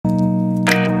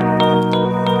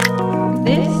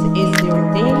This is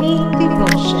your daily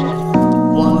devotion,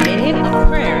 1 minute of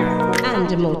prayer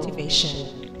and motivation.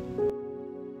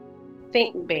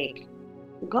 Think big.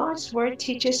 God's word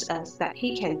teaches us that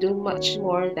He can do much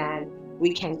more than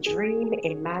we can dream,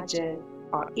 imagine,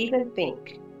 or even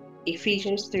think.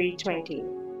 Ephesians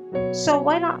 3:20. So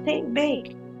why not think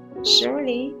big?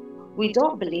 Surely we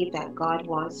don't believe that God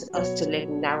wants us to live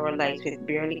narrow lives with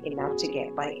barely enough to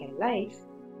get by in life.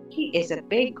 He is a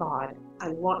big God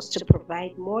and wants to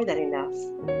provide more than enough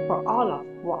for all of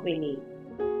what we need.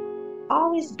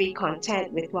 Always be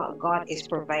content with what God is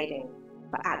providing,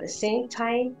 but at the same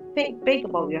time, think big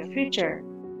about your future.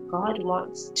 God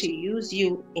wants to use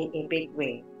you in a big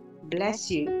way, bless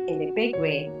you in a big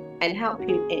way, and help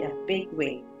you in a big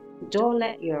way. Don't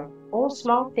let your own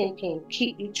small thinking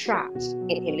keep you trapped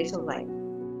in a little life.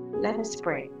 Let us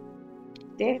pray.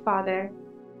 Dear Father,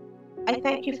 I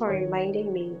thank you for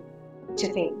reminding me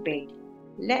to think big.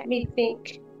 Let me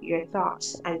think your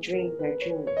thoughts and dream your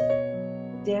dreams.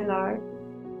 Dear Lord,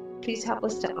 please help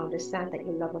us to understand that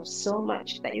you love us so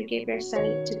much that you gave your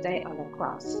son to die on the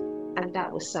cross. And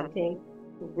that was something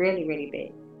really, really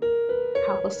big.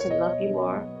 Help us to love you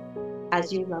more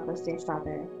as you love us, dear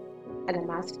Father. And I'm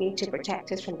asking you to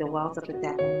protect us from the wiles of the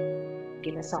devil.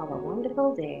 Give us all a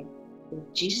wonderful day. In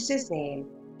Jesus' name,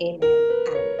 amen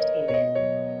and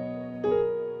amen.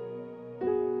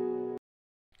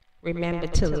 Remember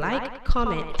to like,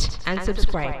 comment, and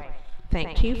subscribe.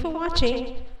 Thank you for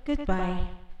watching. Goodbye.